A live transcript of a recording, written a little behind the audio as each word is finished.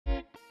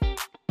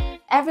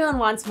Everyone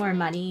wants more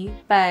money,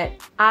 but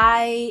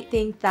I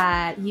think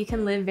that you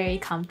can live very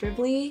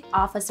comfortably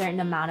off a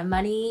certain amount of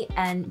money.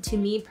 And to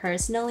me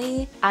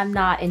personally, I'm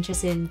not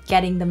interested in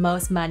getting the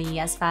most money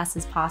as fast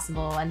as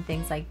possible and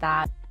things like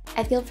that.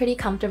 I feel pretty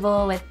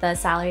comfortable with the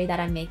salary that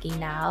I'm making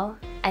now.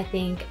 I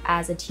think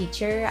as a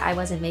teacher, I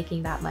wasn't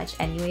making that much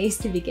anyways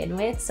to begin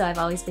with, so I've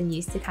always been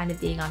used to kind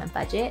of being on a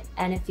budget,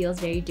 and it feels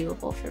very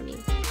doable for me.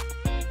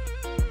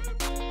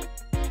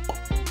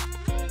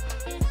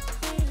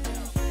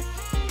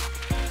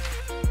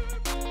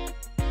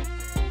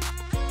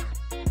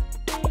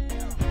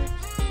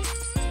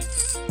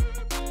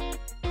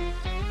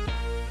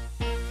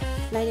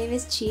 My name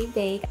is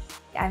Baik.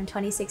 I'm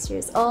 26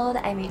 years old,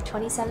 I make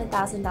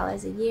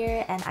 $27,000 a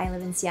year, and I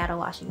live in Seattle,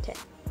 Washington.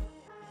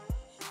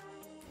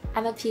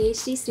 I'm a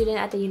Ph.D. student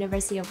at the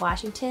University of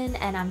Washington,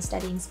 and I'm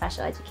studying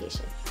special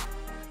education.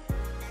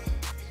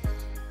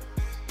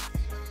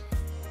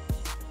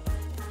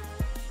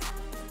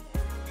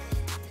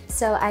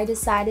 So I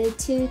decided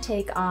to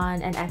take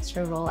on an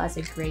extra role as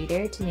a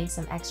grader to make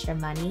some extra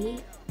money.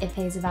 It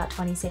pays about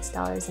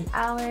 $26 an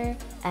hour,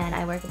 and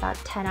I work about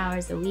 10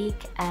 hours a week,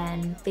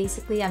 and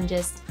basically I'm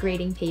just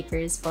grading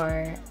papers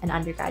for an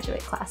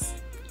undergraduate class.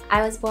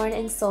 I was born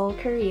in Seoul,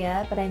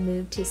 Korea, but I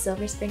moved to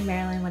Silver Spring,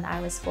 Maryland when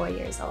I was 4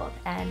 years old,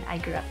 and I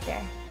grew up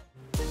there.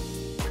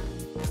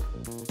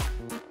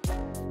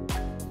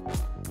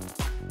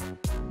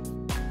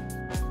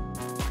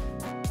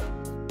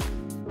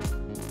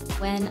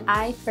 When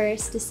I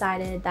first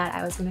decided that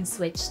I was going to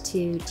switch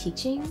to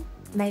teaching,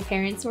 my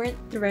parents weren't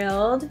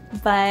thrilled,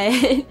 but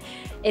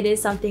it is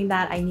something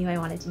that I knew I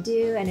wanted to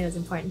do and it was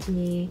important to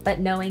me. But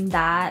knowing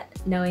that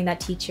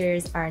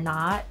teachers are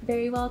not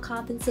very well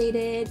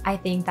compensated, I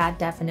think that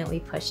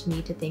definitely pushed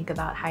me to think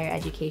about higher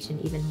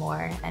education even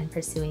more and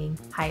pursuing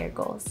higher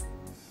goals.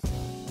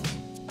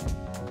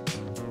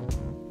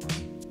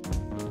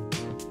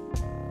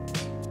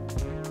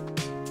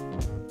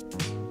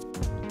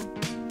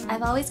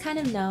 I've always kind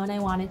of known I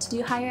wanted to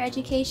do higher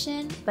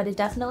education, but it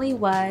definitely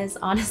was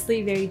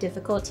honestly very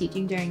difficult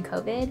teaching during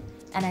COVID,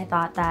 and I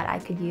thought that I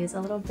could use a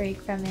little break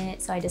from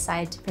it, so I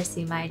decided to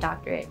pursue my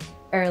doctorate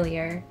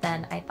earlier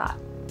than I thought.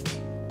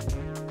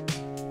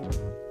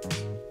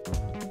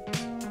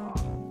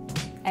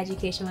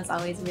 Education was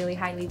always really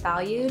highly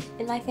valued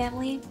in my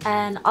family,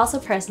 and also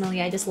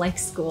personally, I just like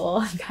school.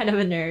 I'm kind of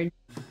a nerd.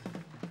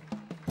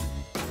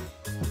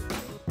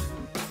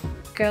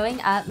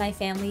 Growing up, my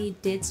family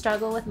did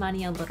struggle with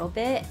money a little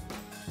bit,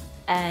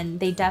 and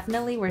they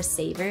definitely were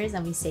savers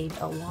and we saved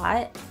a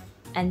lot.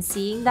 And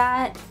seeing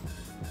that,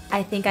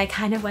 I think I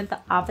kind of went the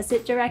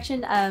opposite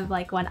direction of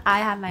like when I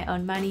have my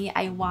own money,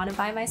 I want to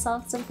buy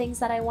myself some things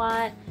that I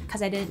want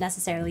because I didn't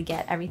necessarily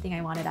get everything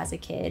I wanted as a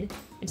kid,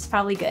 which is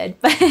probably good.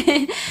 But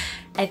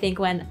I think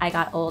when I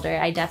got older,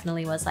 I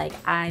definitely was like,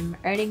 I'm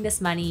earning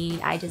this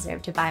money, I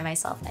deserve to buy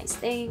myself nice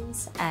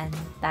things, and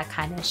that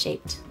kind of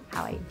shaped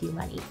how I view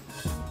money.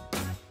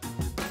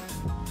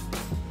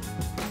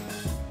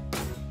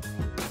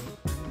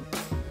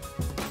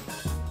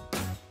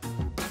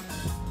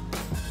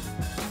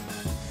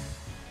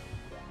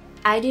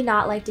 I do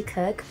not like to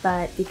cook,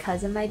 but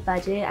because of my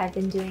budget, I've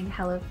been doing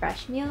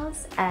HelloFresh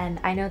meals, and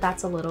I know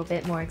that's a little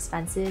bit more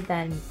expensive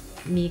than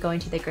me going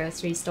to the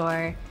grocery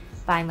store,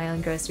 buying my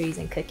own groceries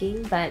and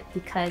cooking, but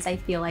because I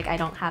feel like I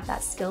don't have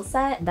that skill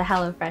set, the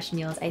HelloFresh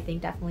meals I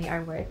think definitely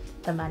are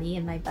worth the money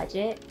in my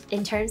budget.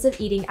 In terms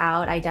of eating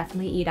out, I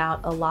definitely eat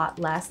out a lot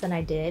less than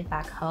I did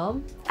back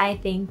home. I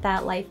think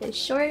that life is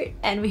short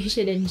and we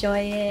should enjoy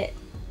it.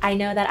 I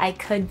know that I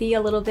could be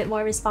a little bit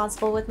more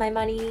responsible with my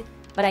money,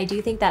 but I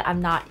do think that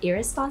I'm not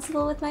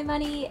irresponsible with my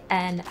money,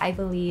 and I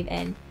believe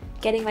in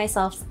getting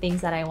myself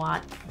things that I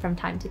want from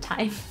time to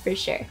time, for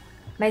sure.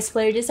 My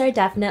splurges are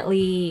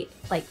definitely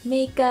like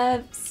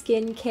makeup,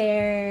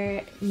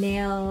 skincare,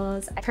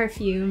 nails.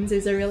 Perfumes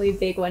is a really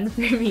big one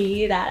for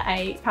me that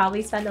I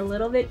probably spend a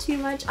little bit too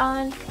much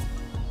on.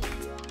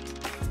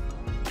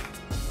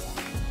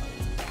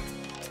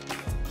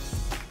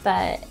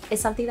 But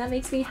it's something that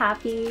makes me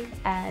happy,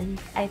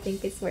 and I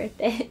think it's worth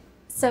it.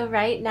 So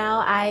right now,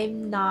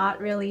 I'm not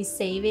really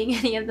saving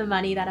any of the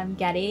money that I'm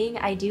getting.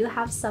 I do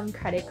have some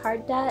credit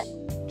card debt.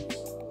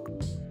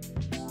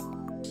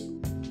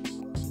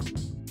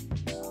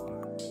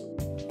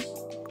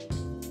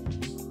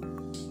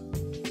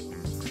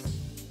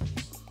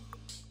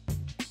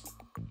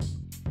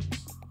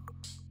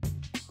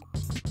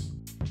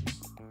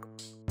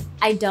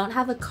 I don't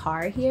have a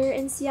car here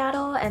in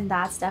Seattle, and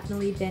that's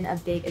definitely been a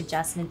big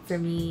adjustment for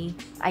me.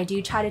 I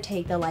do try to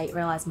take the light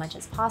rail as much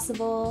as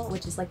possible,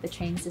 which is like the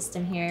train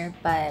system here,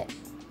 but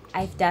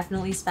I've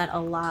definitely spent a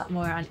lot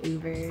more on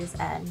Ubers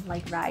and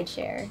like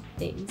rideshare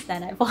things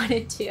than I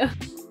wanted to.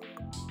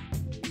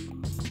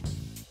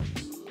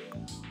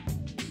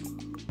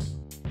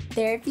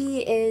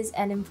 Therapy is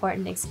an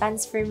important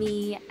expense for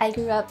me. I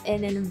grew up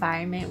in an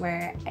environment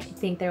where I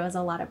think there was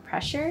a lot of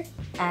pressure,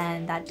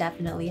 and that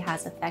definitely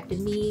has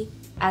affected me.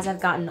 As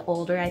I've gotten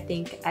older, I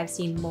think I've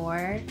seen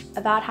more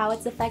about how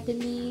it's affected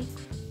me.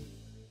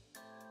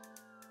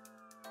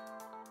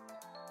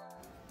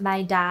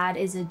 My dad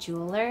is a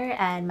jeweler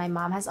and my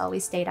mom has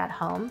always stayed at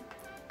home.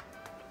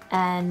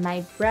 And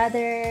my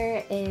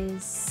brother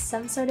is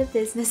some sort of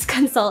business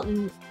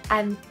consultant.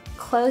 I'm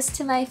close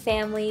to my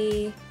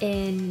family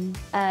in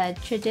a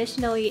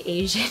traditionally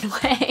Asian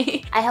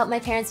way. I help my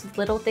parents with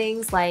little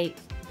things like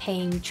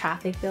paying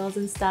traffic bills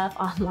and stuff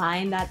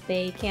online that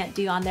they can't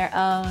do on their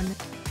own.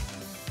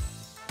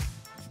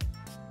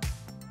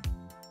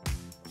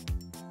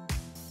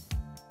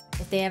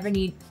 If they ever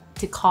need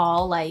to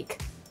call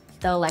like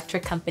the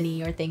electric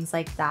company or things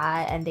like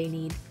that and they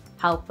need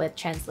help with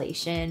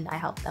translation, I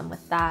help them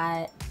with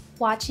that.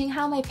 Watching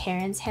how my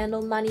parents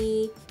handle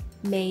money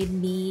made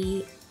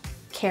me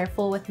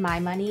careful with my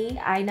money.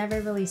 I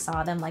never really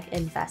saw them like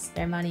invest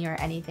their money or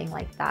anything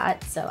like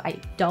that, so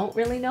I don't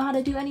really know how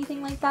to do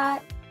anything like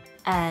that.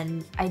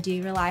 And I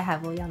do rely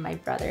heavily on my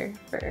brother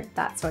for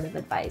that sort of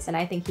advice, and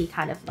I think he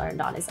kind of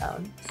learned on his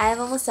own. I have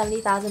almost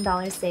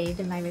 $70,000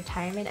 saved in my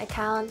retirement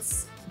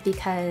accounts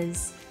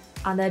because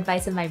on the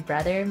advice of my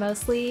brother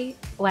mostly,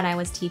 when I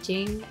was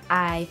teaching,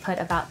 I put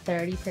about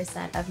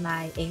 30% of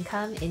my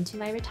income into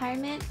my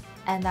retirement,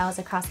 and that was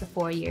across the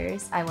 4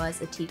 years I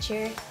was a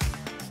teacher.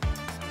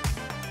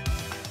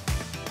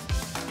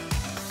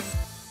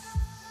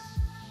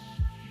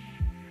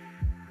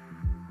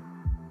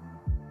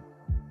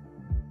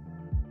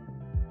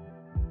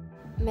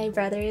 My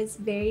brother is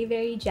very,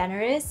 very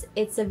generous.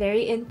 It's a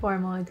very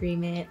informal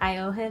agreement. I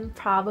owe him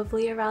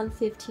probably around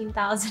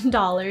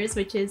 $15,000,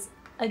 which is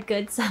a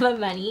good sum of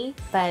money,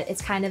 but it's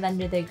kind of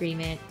under the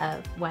agreement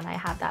of when I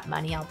have that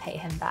money, I'll pay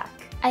him back.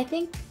 I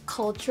think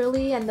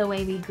culturally and the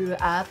way we grew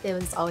up, it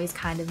was always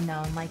kind of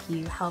known like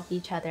you help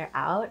each other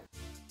out.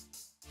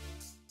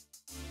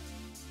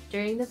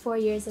 During the 4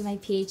 years of my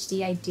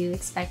PhD, I do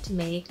expect to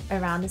make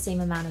around the same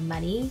amount of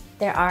money.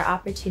 There are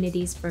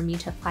opportunities for me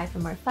to apply for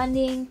more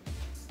funding,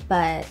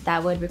 but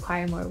that would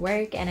require more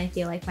work, and I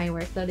feel like my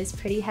workload is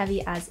pretty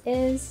heavy as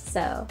is,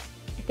 so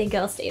I think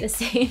it'll stay the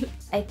same.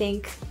 I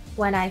think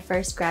when I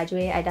first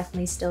graduate, I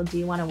definitely still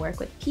do want to work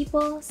with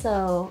people,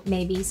 so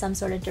maybe some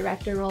sort of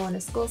director role in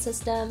a school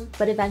system,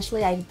 but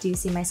eventually I do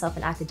see myself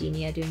in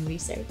academia doing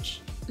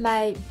research.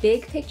 My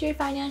big picture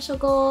financial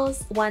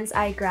goals once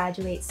I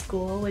graduate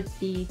school would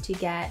be to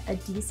get a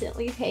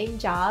decently paying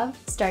job,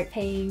 start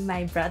paying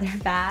my brother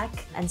back,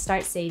 and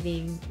start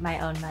saving my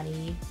own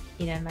money,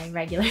 you know, my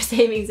regular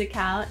savings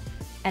account,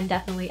 and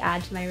definitely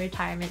add to my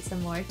retirement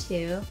some more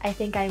too. I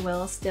think I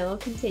will still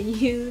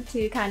continue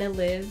to kind of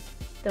live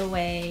the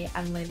way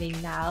I'm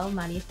living now,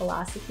 money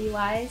philosophy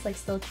wise, like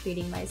still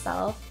treating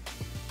myself.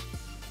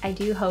 I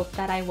do hope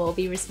that I will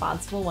be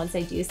responsible once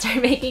I do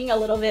start making a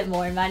little bit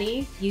more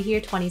money. You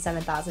hear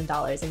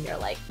 $27,000 and you're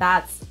like,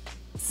 that's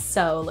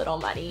so little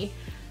money.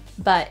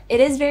 But it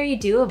is very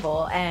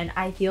doable, and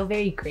I feel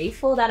very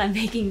grateful that I'm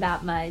making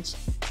that much.